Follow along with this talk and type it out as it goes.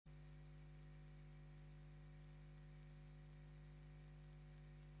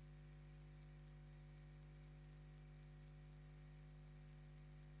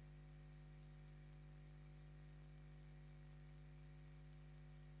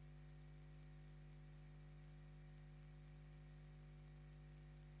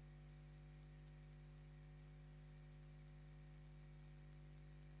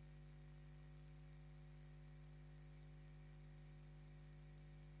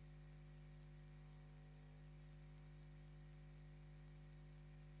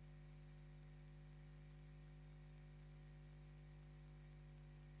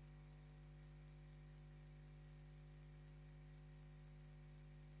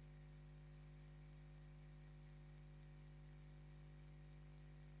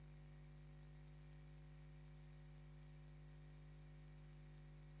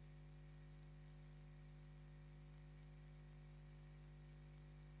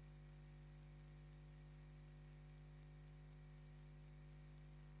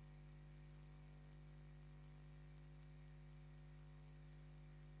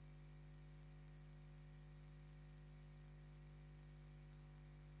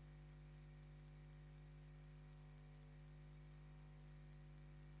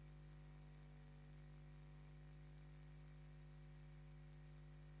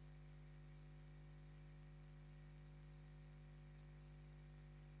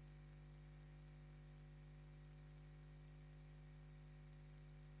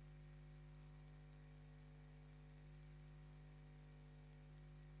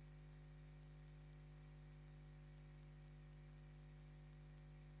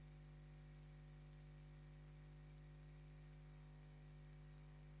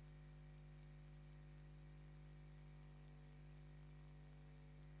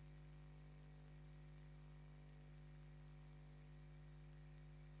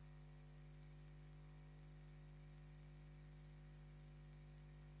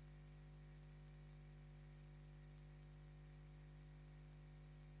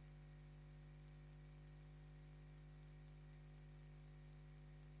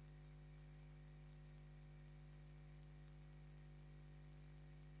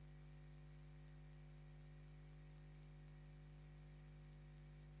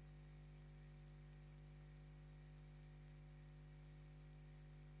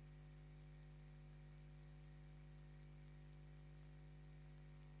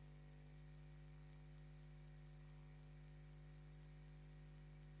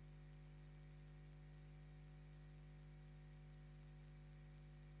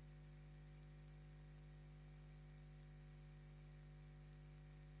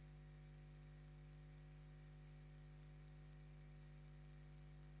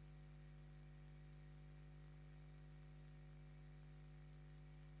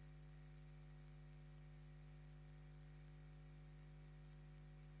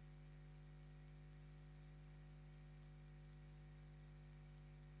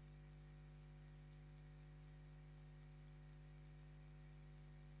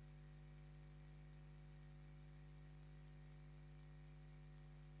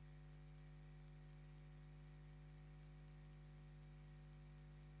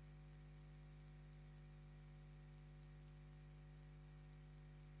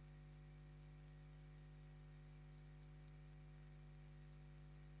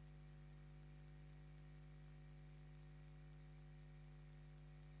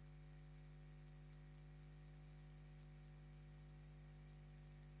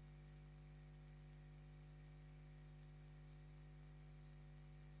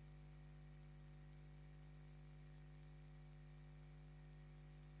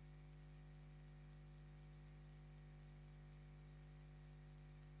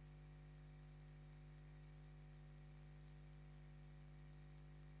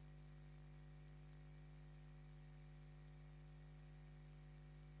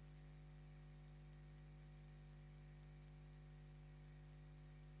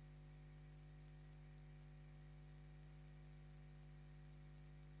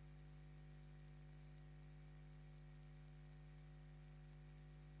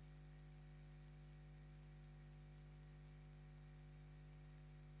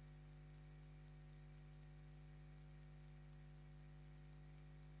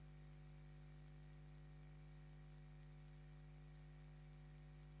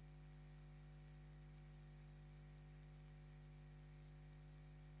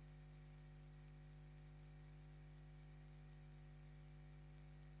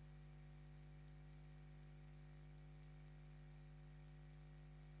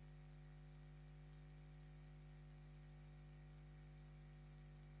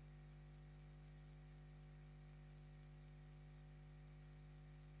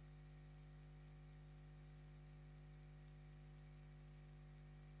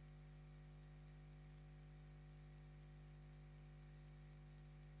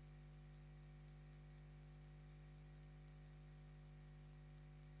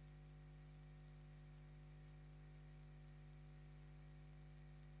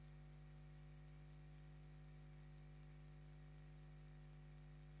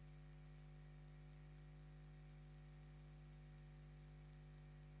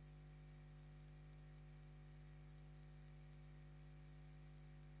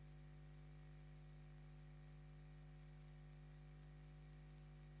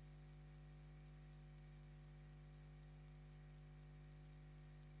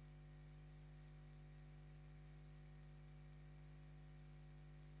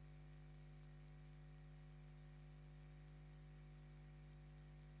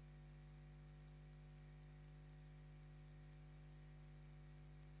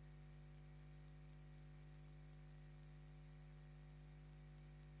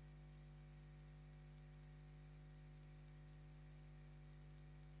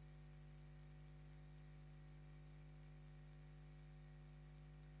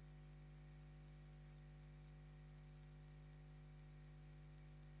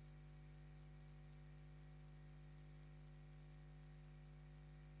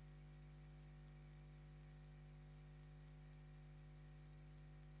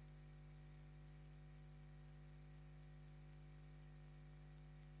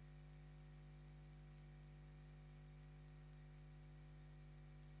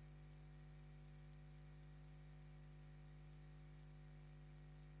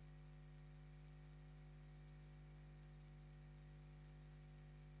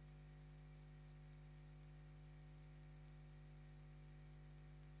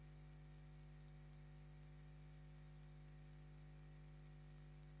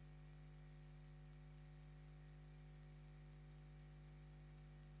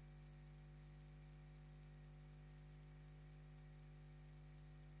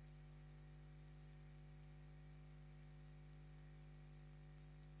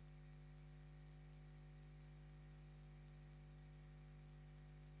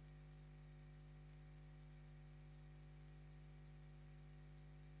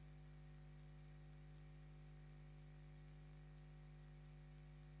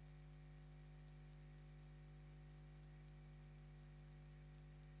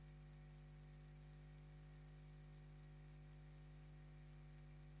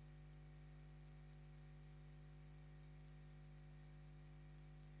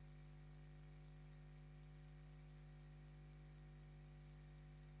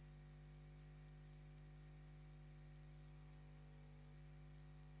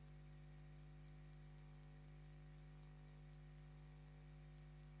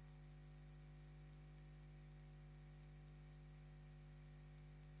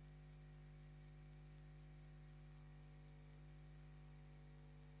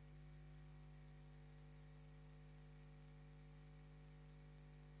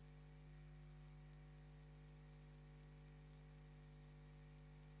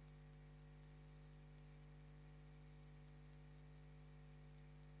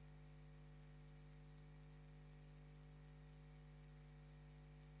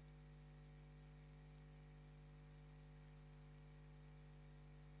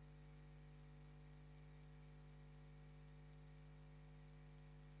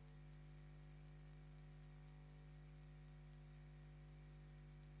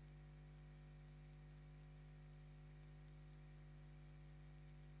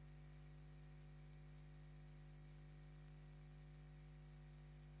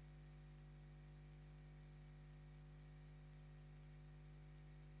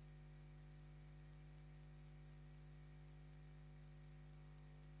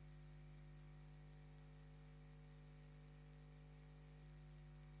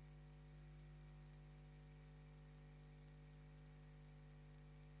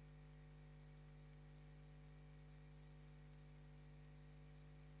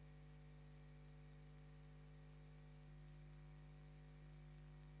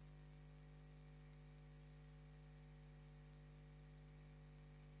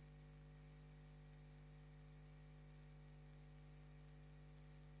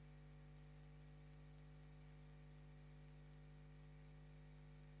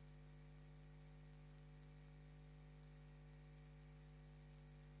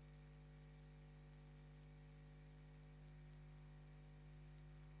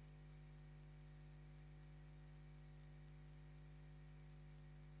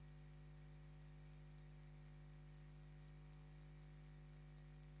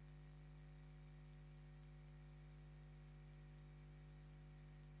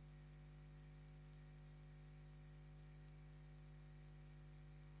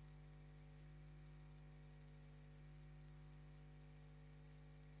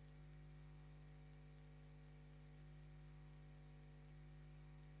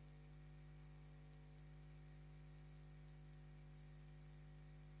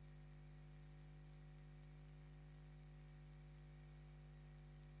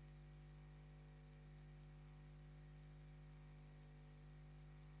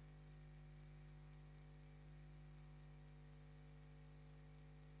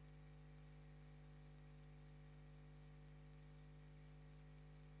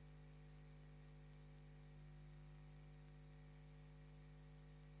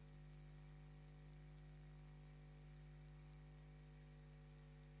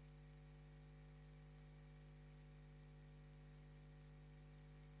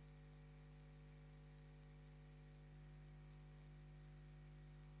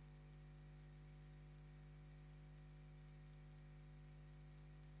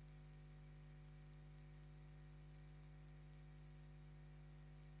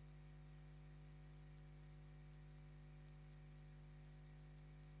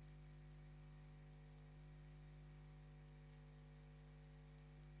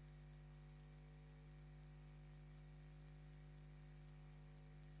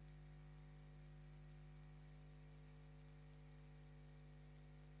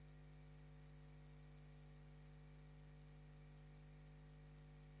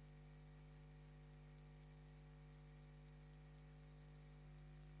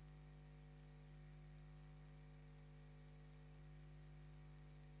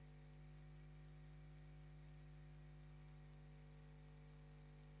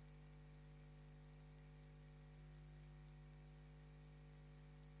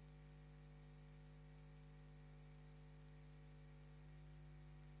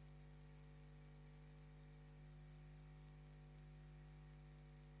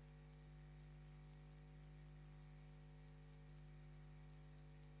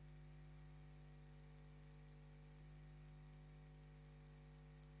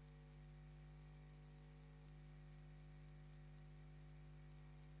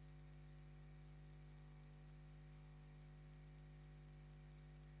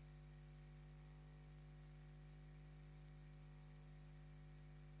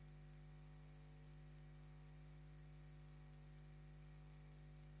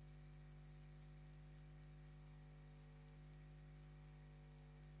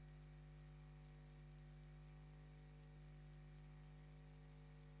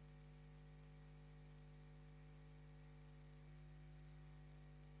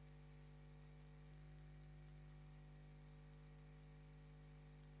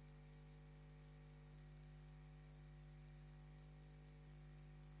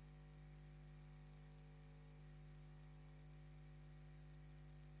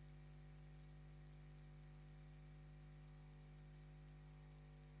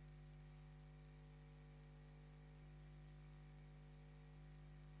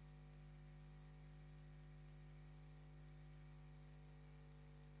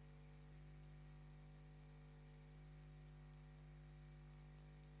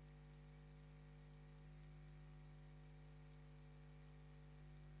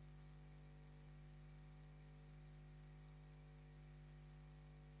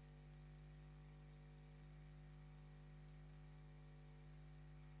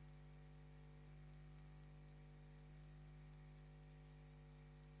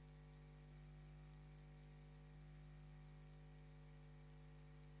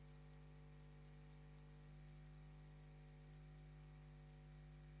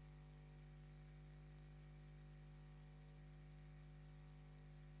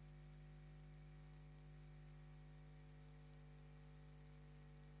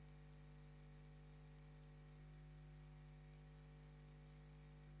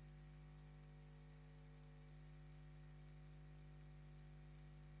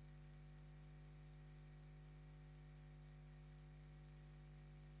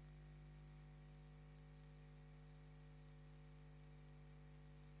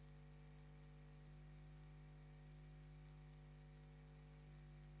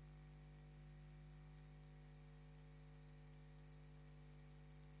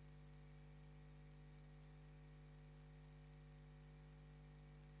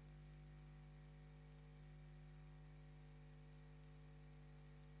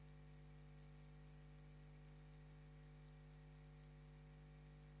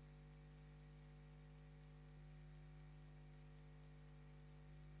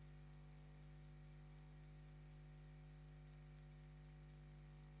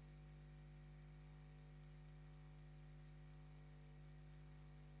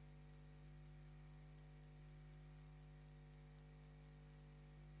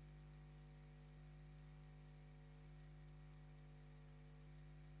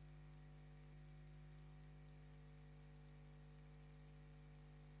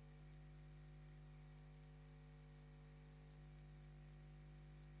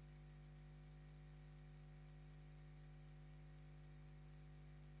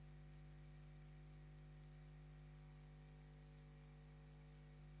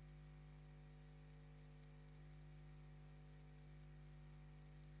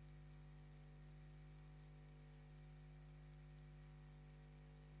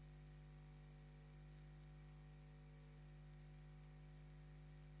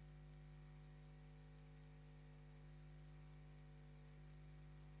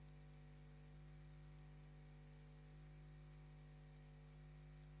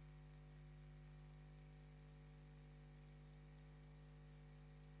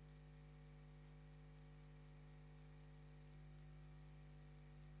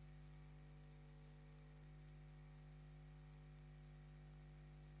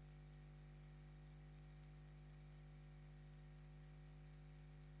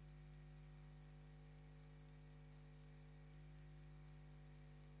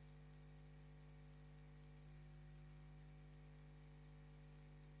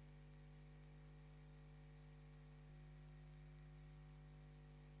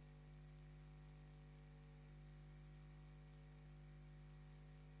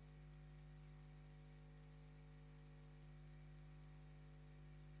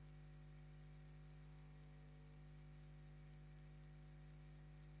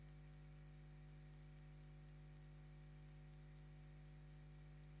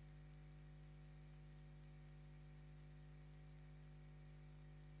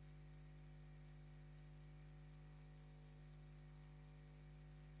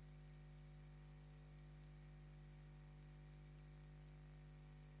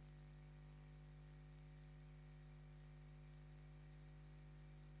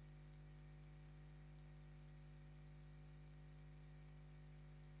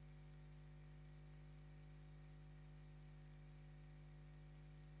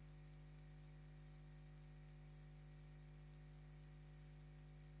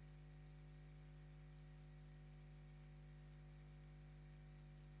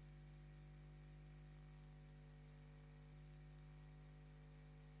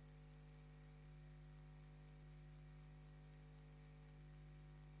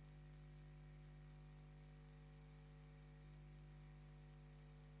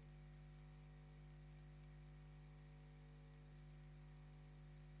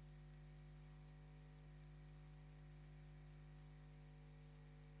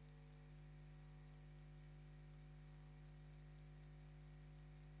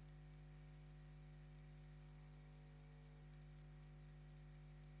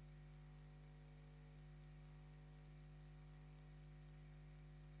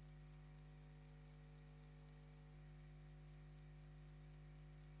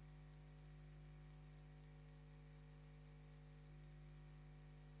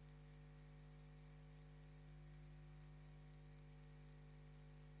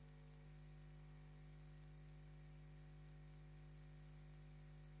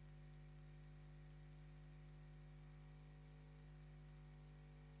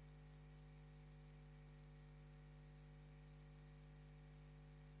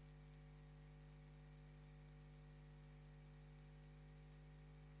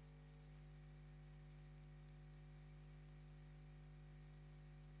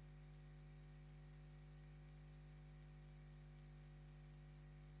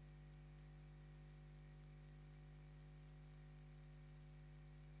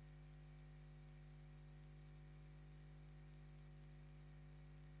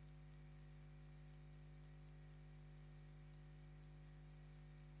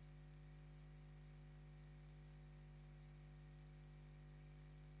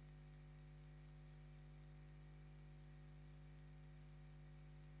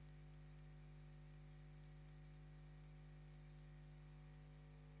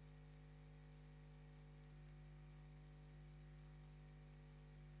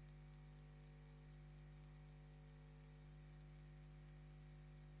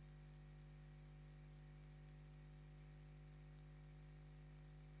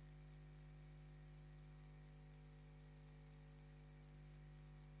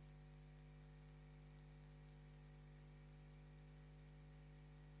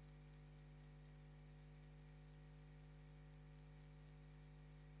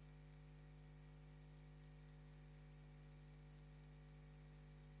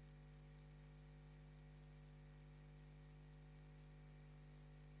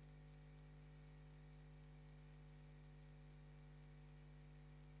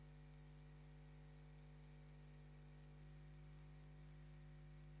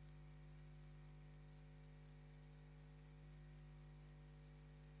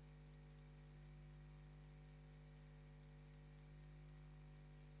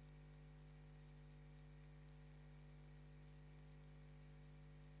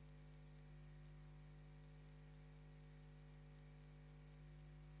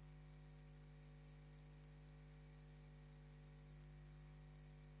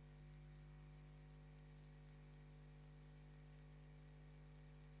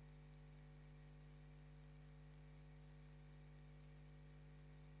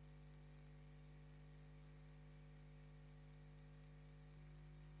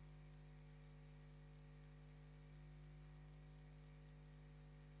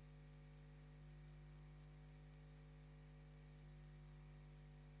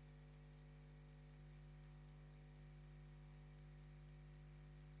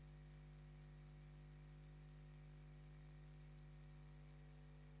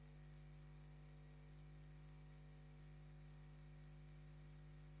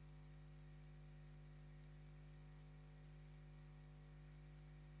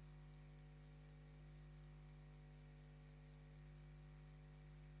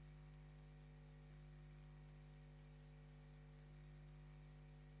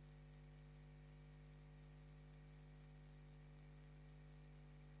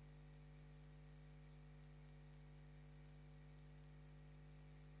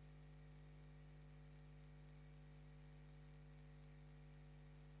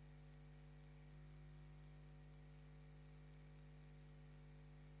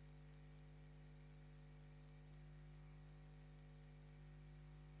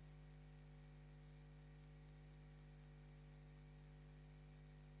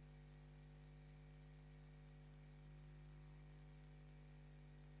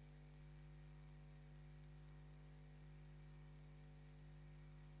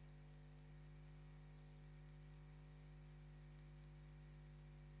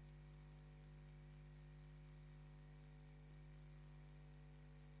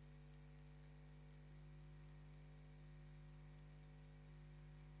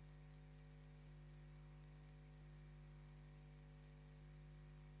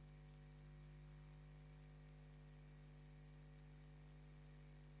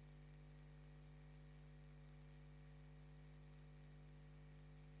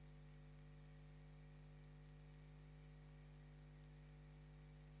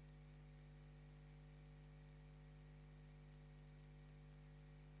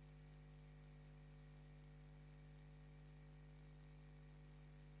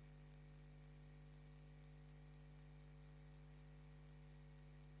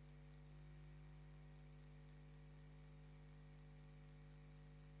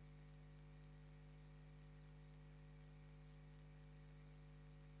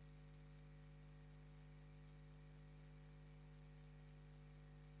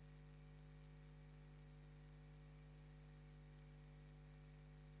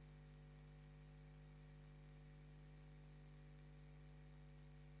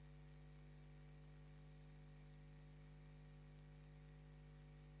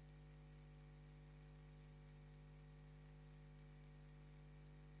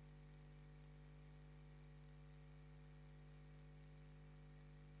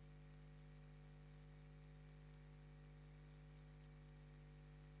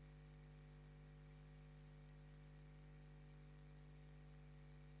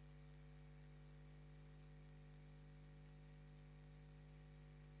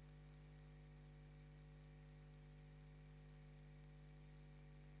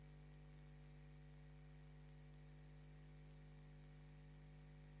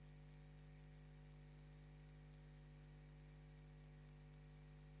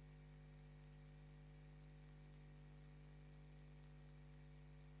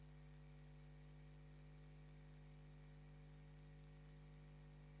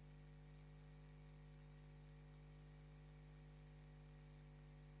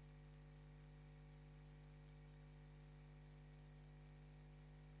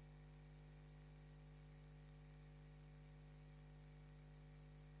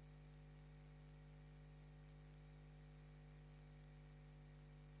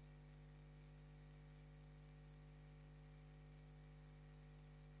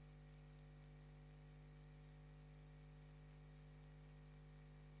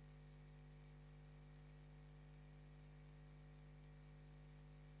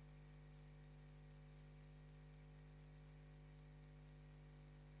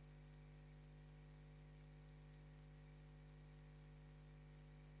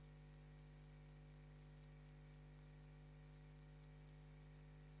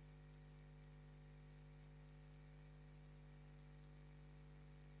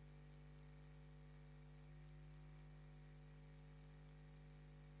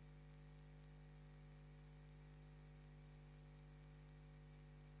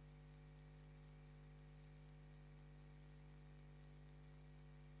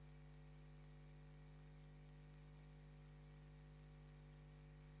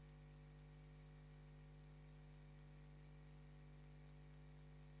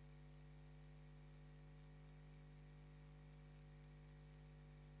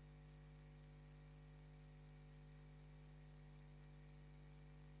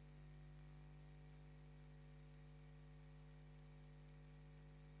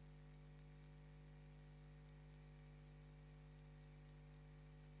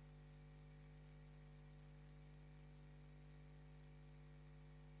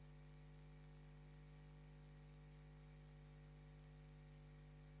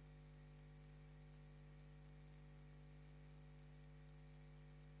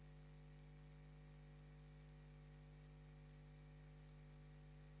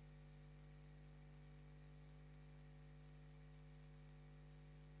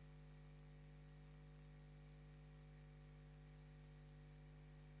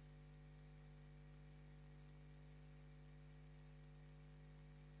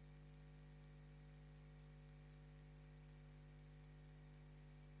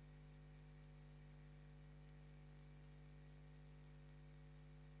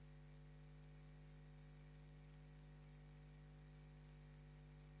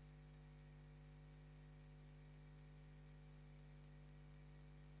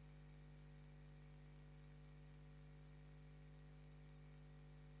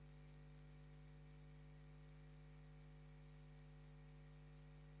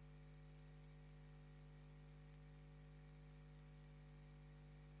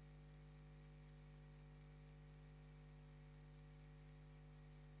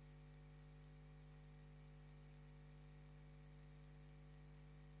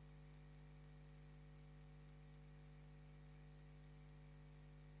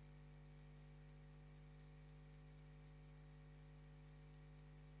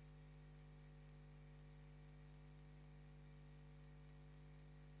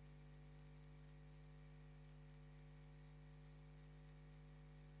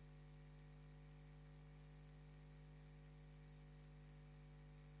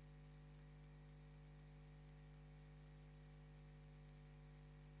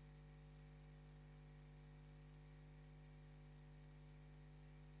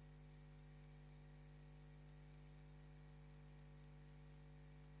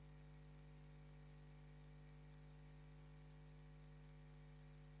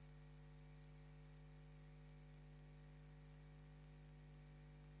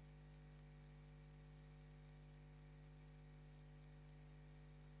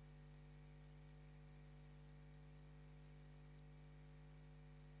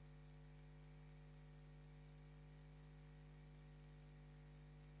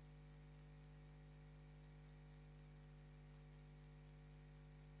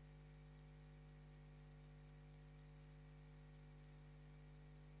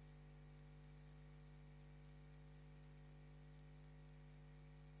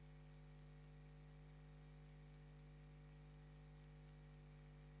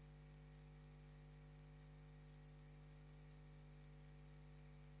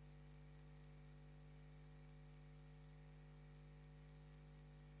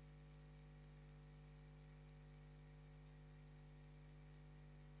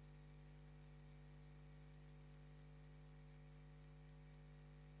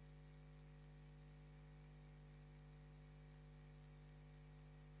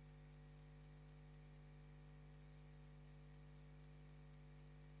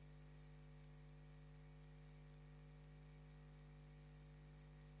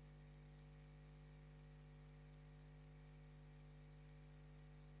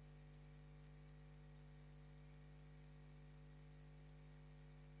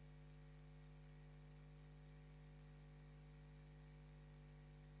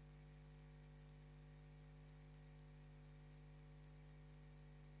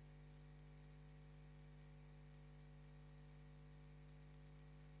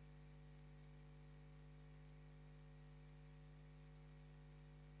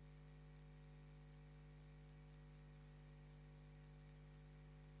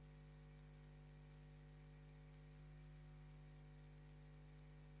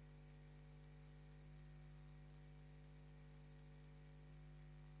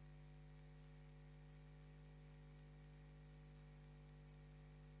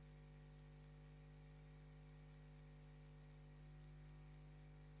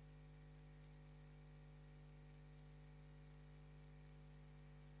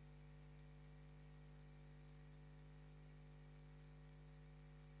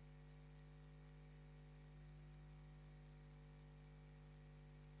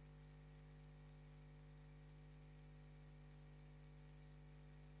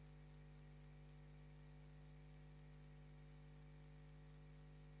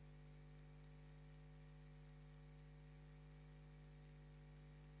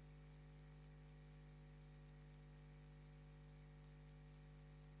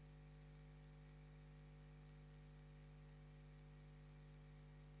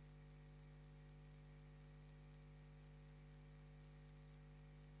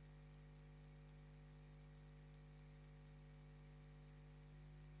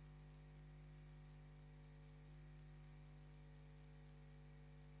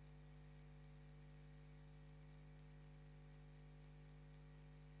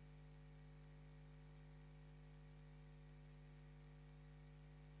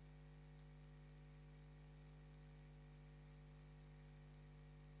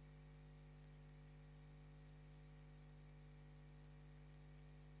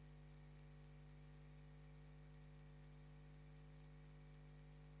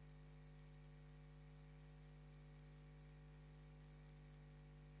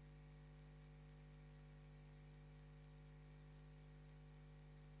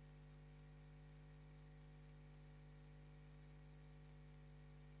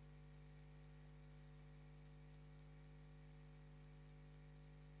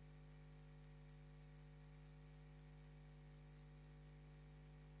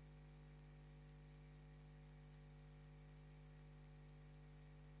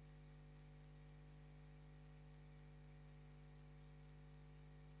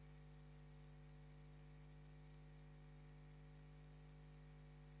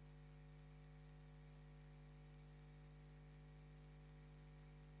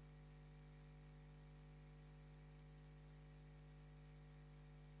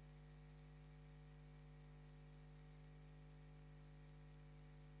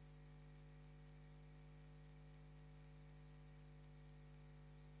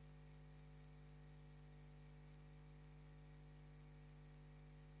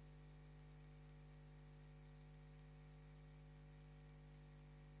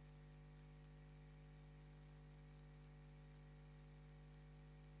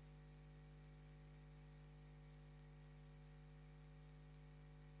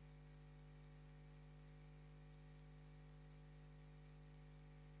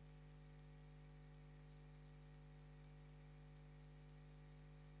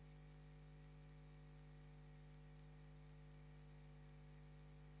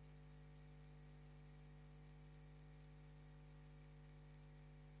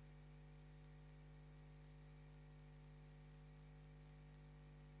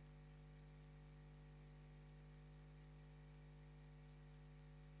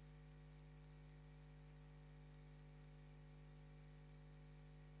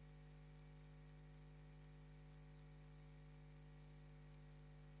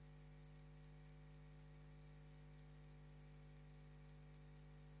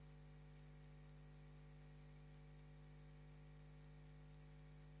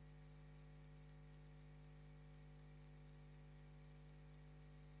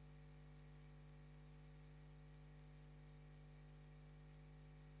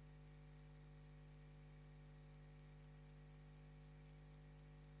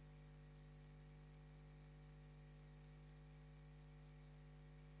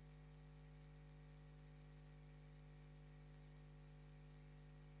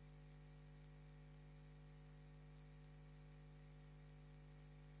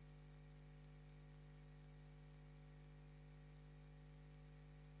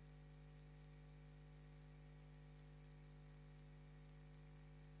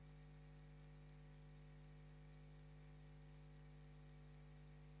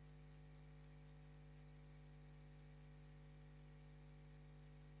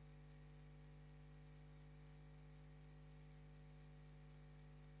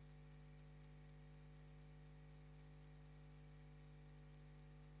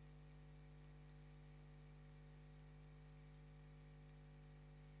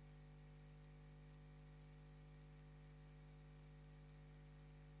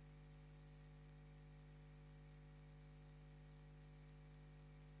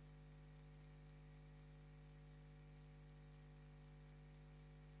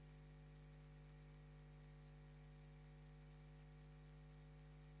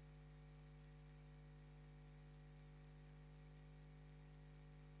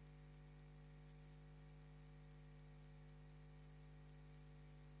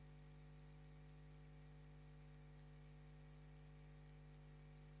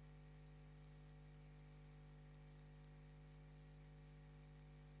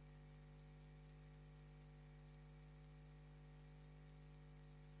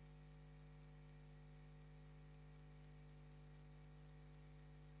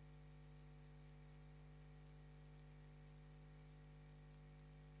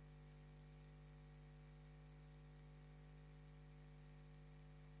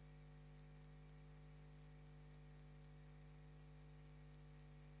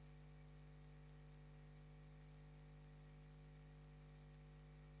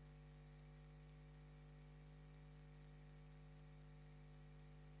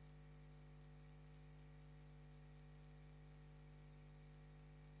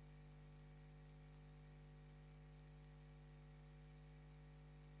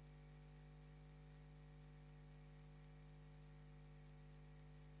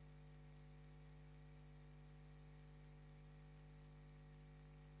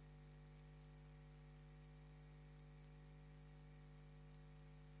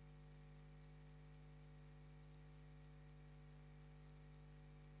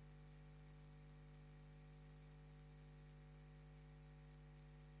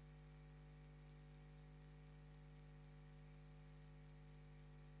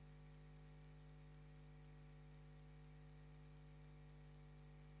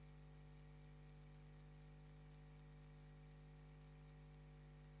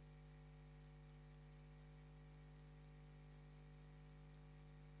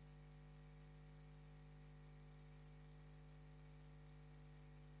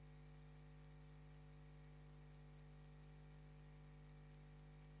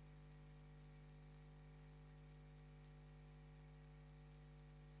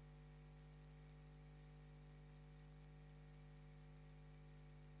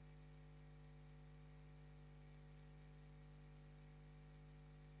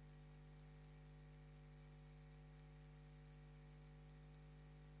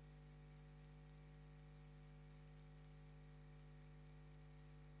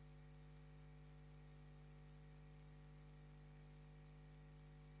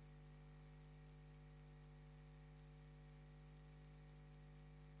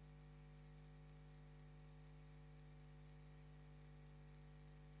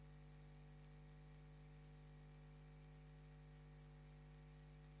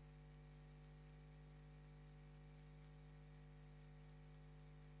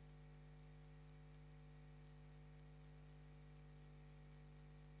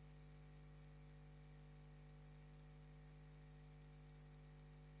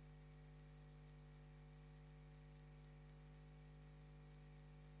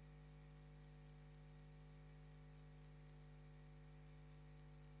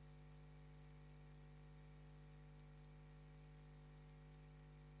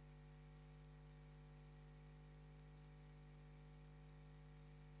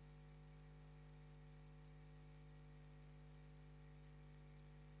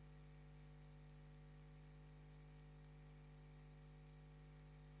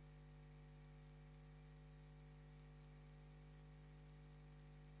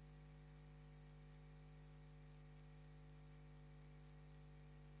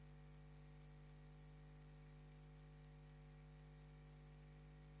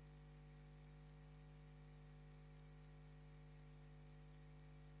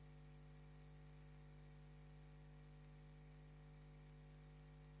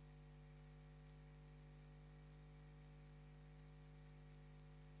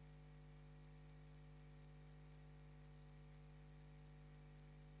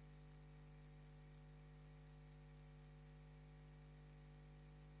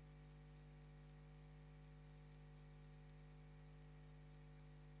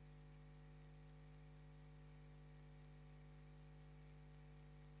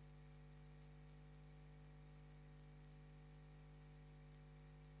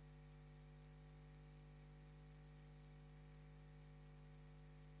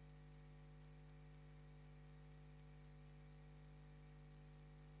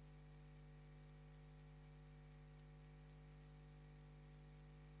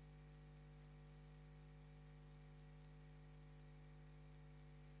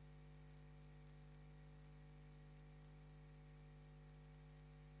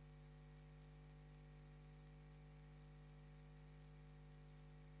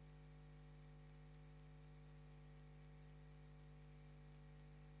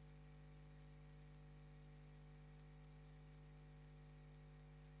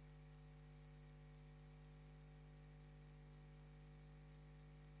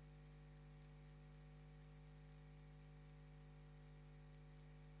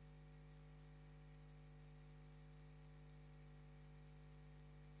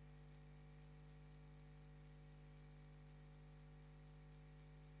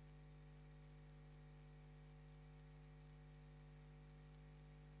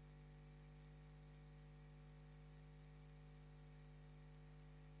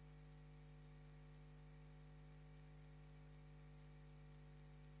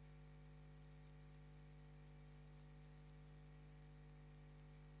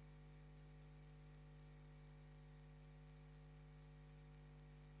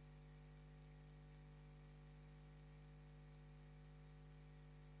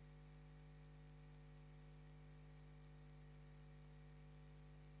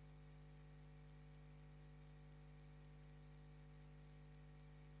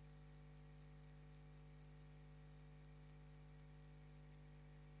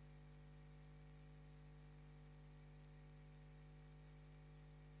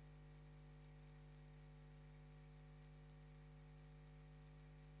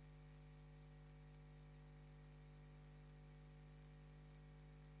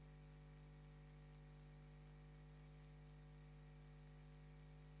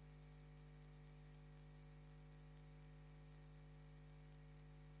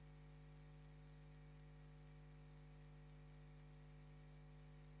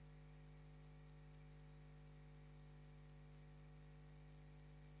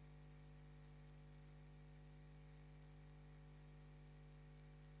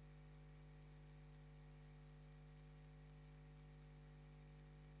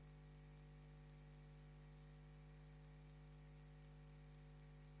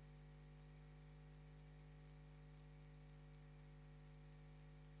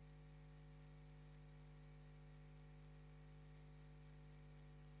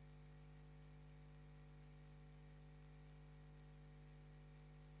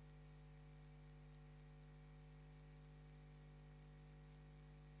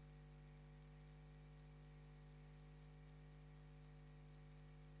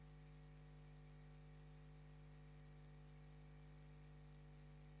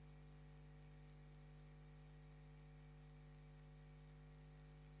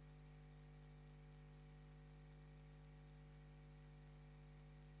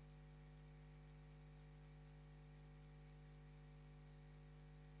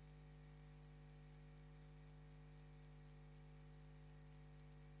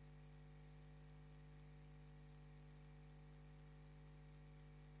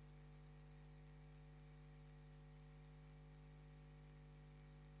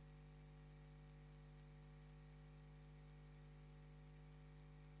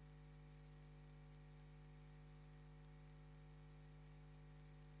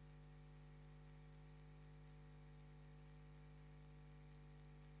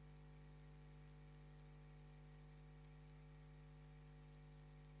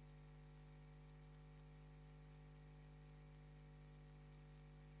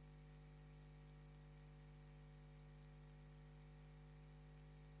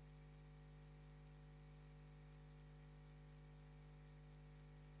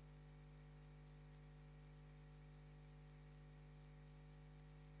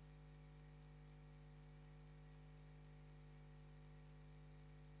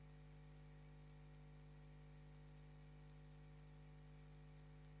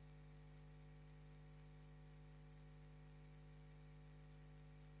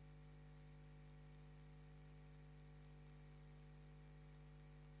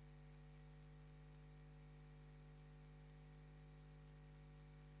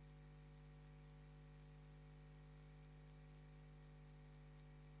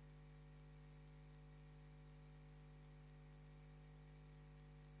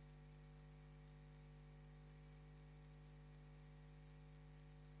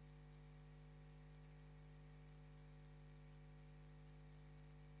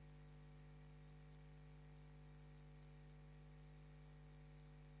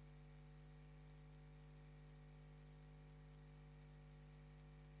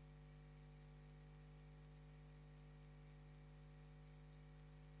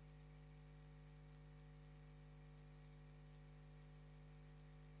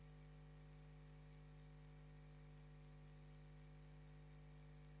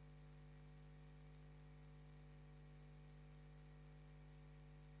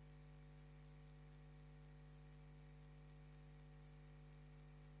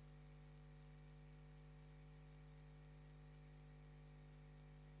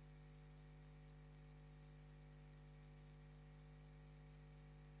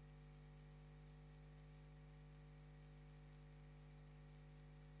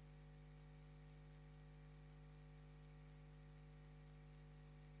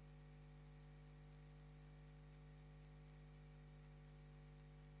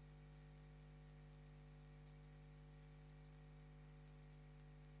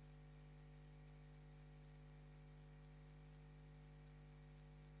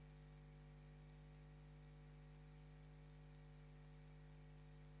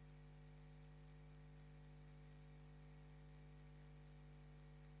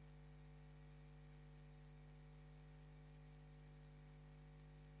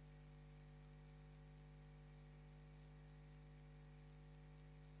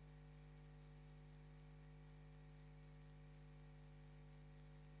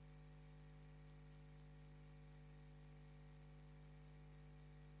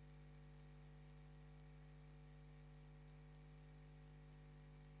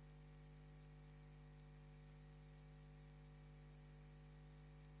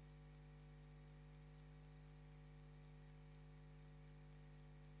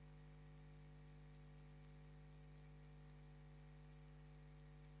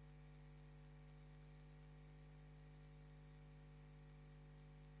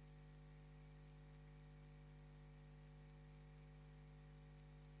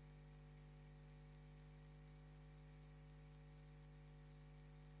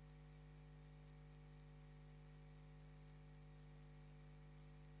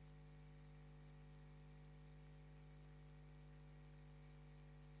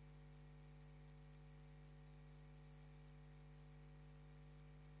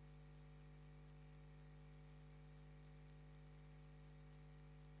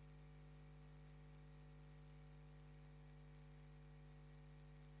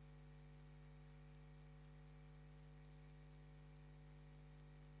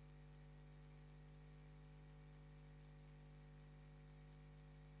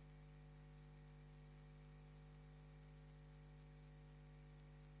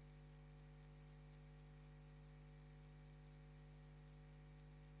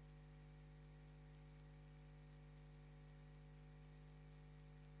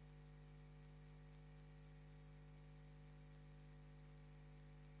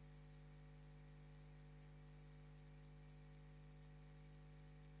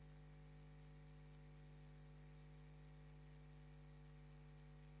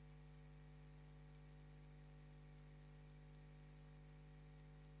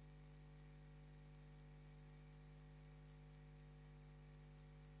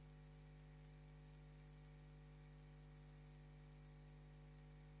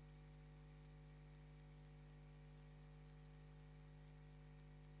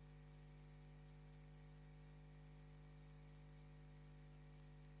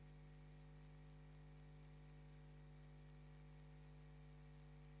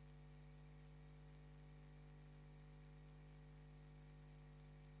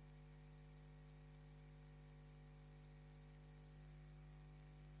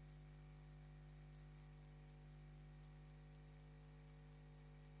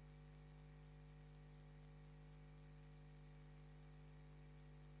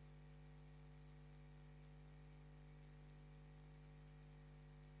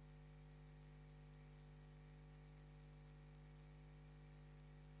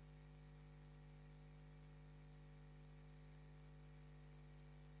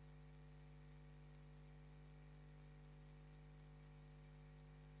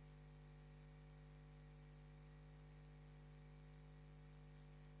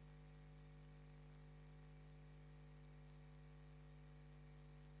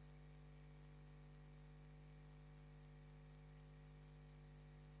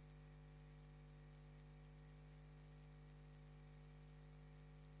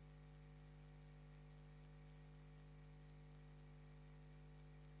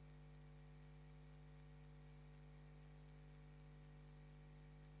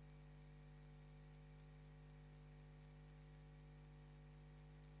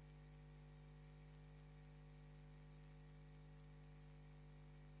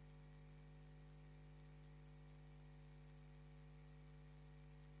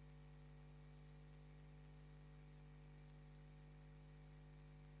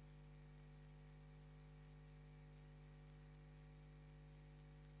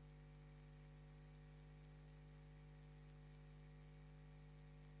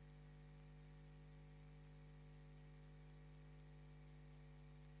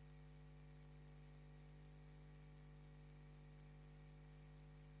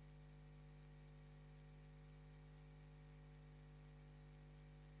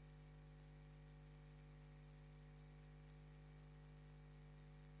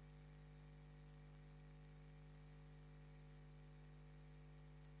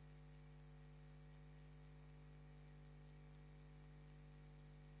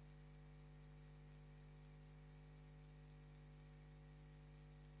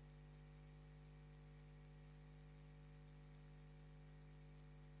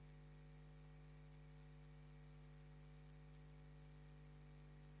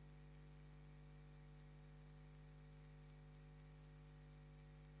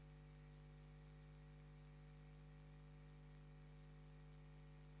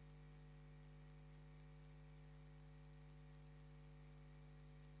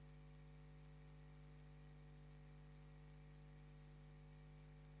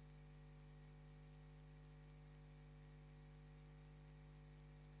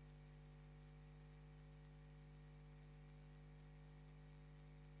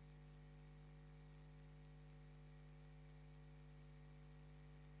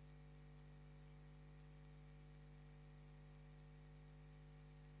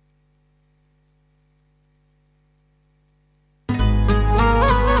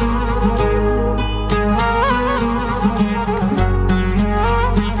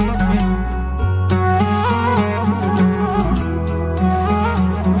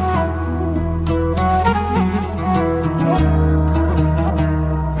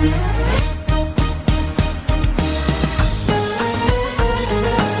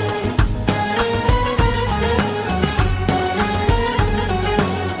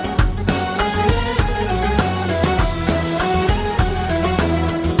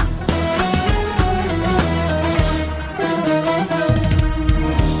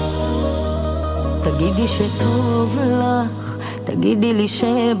תגידי שטוב לך, תגידי לי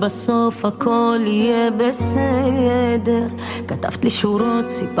שבסוף הכל יהיה בסדר. כתבת לי שורות,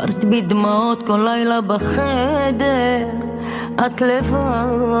 סיפרת בדמעות כל לילה בחדר, את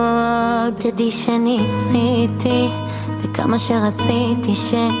לבד. תדעי שניסיתי וכמה שרציתי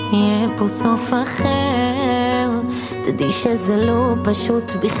שיהיה פה סוף אחר. תדעי שזה לא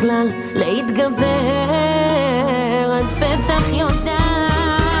פשוט בכלל להתגבר. את בטח יודעת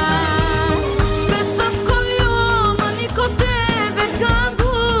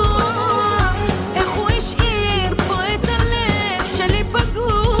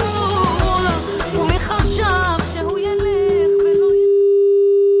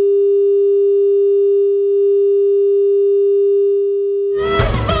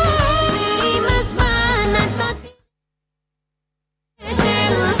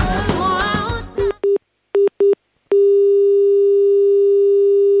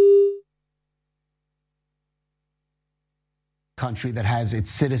country that has its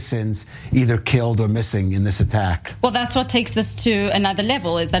citizens either killed or missing in this attack. Well, that's what takes this to another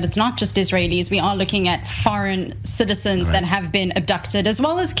level, is that it's not just Israelis. We are looking at foreign citizens that have been abducted as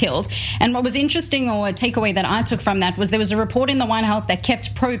well as killed. And what was interesting, or a takeaway that I took from that, was there was a report in the White House that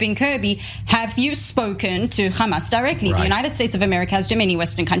kept probing Kirby. Have you spoken to Hamas directly? The United States of America, as do many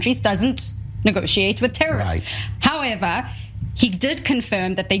Western countries, doesn't negotiate with terrorists. However, he did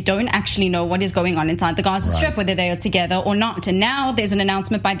confirm that they don't actually know what is going on inside the Gaza Strip, whether they are together or not. And now there's an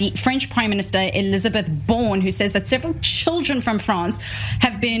announcement by the French Prime Minister Elizabeth Baum, who says that several children from France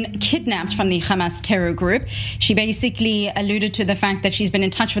have been kidnapped from the Hamas terror group. She basically alluded to the fact that she's been in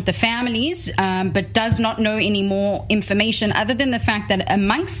touch with the families, but does not know any more information other than the fact that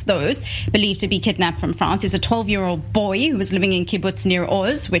amongst those believed to be kidnapped from France is a 12-year-old boy who was living in kibbutz near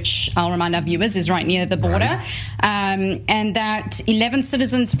Oz, which I'll remind our viewers is right near the border. And that 11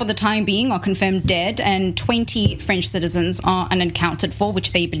 citizens for the time being are confirmed dead and 20 French citizens are unaccounted for,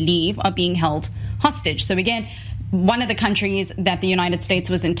 which they believe are being held hostage. So again, one of the countries that the United States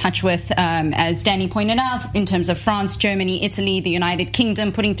was in touch with, as Danny pointed out, in terms of France, Germany, Italy, the United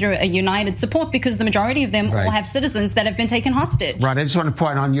Kingdom, putting through a united support because the majority of them all have citizens that have been taken hostage. Right. I just want to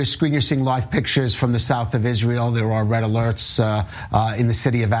point on your screen, you're seeing live pictures from the south of Israel. There are red alerts in the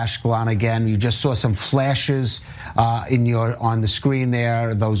city of Ashkelon again. You just saw some flashes on the screen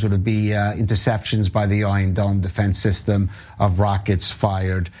there. Those would be interceptions by the Iron Dome defense system of rockets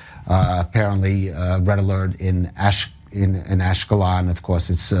fired. Apparently, red alert in Ashkelon. Of course,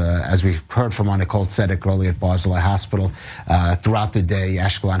 it's as we heard from Nicole Tzedek earlier at Barzilai Hospital. Throughout the day,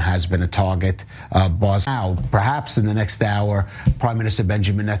 Ashkelon has been a target. Now, perhaps in the next hour, Prime Minister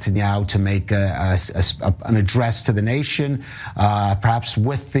Benjamin Netanyahu to make an address to the nation, perhaps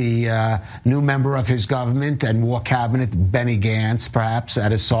with the new member of his government and war cabinet, Benny Gantz, perhaps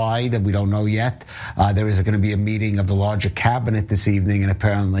at his side. We don't know yet. There is going to be a meeting of the larger cabinet this evening, and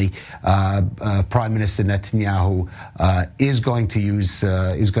apparently Prime Minister Netanyahu is going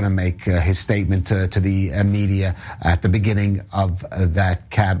to make his statement to the media at the beginning of that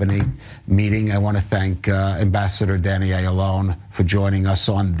cabinet meeting. I want to thank Ambassador Danny Ayalon for joining us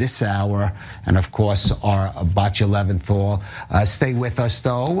on this hour, and of course our Batya Leventhal. Stay with us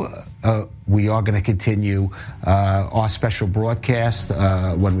though. We are going to continue our special broadcast.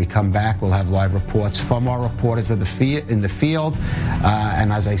 When we come back, we'll have live reports from our reporters in the field.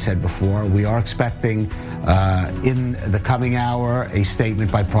 And as I said before, we are expecting in the coming hour a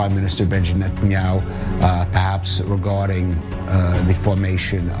statement by Prime Minister Benjamin Netanyahu, perhaps regarding the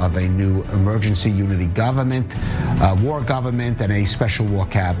formation of a new emergency unity government, war government, and a special war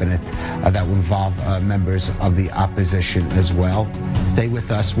cabinet that will involve members of the opposition as well. Stay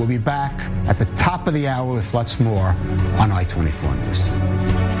with us. We'll be back at the top of the hour with lots more on I-24 News.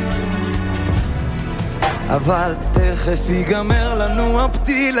 אבל תכף ייגמר לנו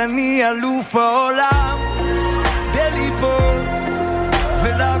הפתיל, אני אלוף העולם בליפול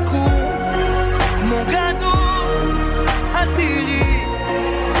ולקום כמו גדול, את תראי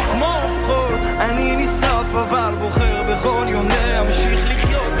כמו חול, אני נשרף אבל בוחר בכל יום להמשיך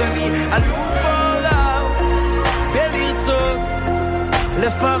לחיות, אני אלוף העולם בלרצות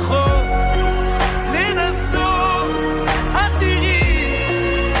לפחות לנסות, את תראי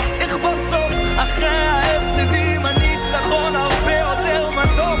איך בסוף אחרי ההפסדים הניצחון הרבה יותר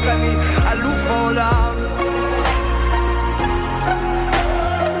מתוק, אני אלוף העולם.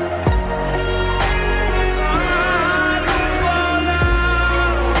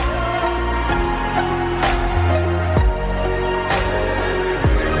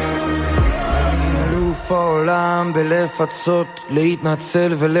 העולם בלפצות,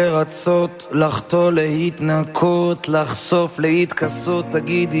 להתנצל ולרצות, לחטוא להתנקות, לחשוף להתכסות.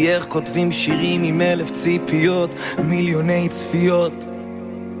 תגידי איך כותבים שירים עם 1000 ציפיות, מיליוני צפיות.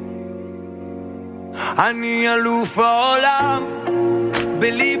 אני אלוף העולם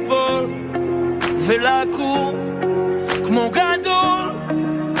בליפול ולקום כמו גדול,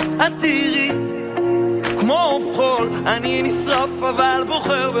 את תראי כמו עוף חול. אני נשרף אבל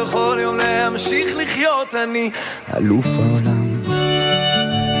בוחר בכל יום להמשיך לחיות. אני אלוף העולם.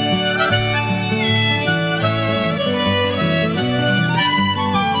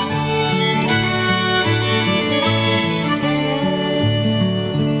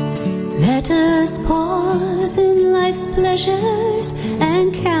 Let us pause in life's pleasures and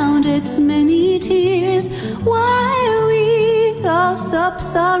count its many tears, while we all sup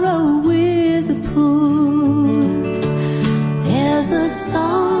sorrow with the poor. There's a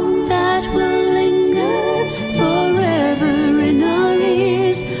song that will linger forever in our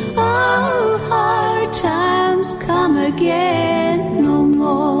ears. Oh, hard times come again no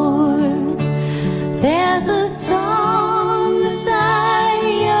more. There's a song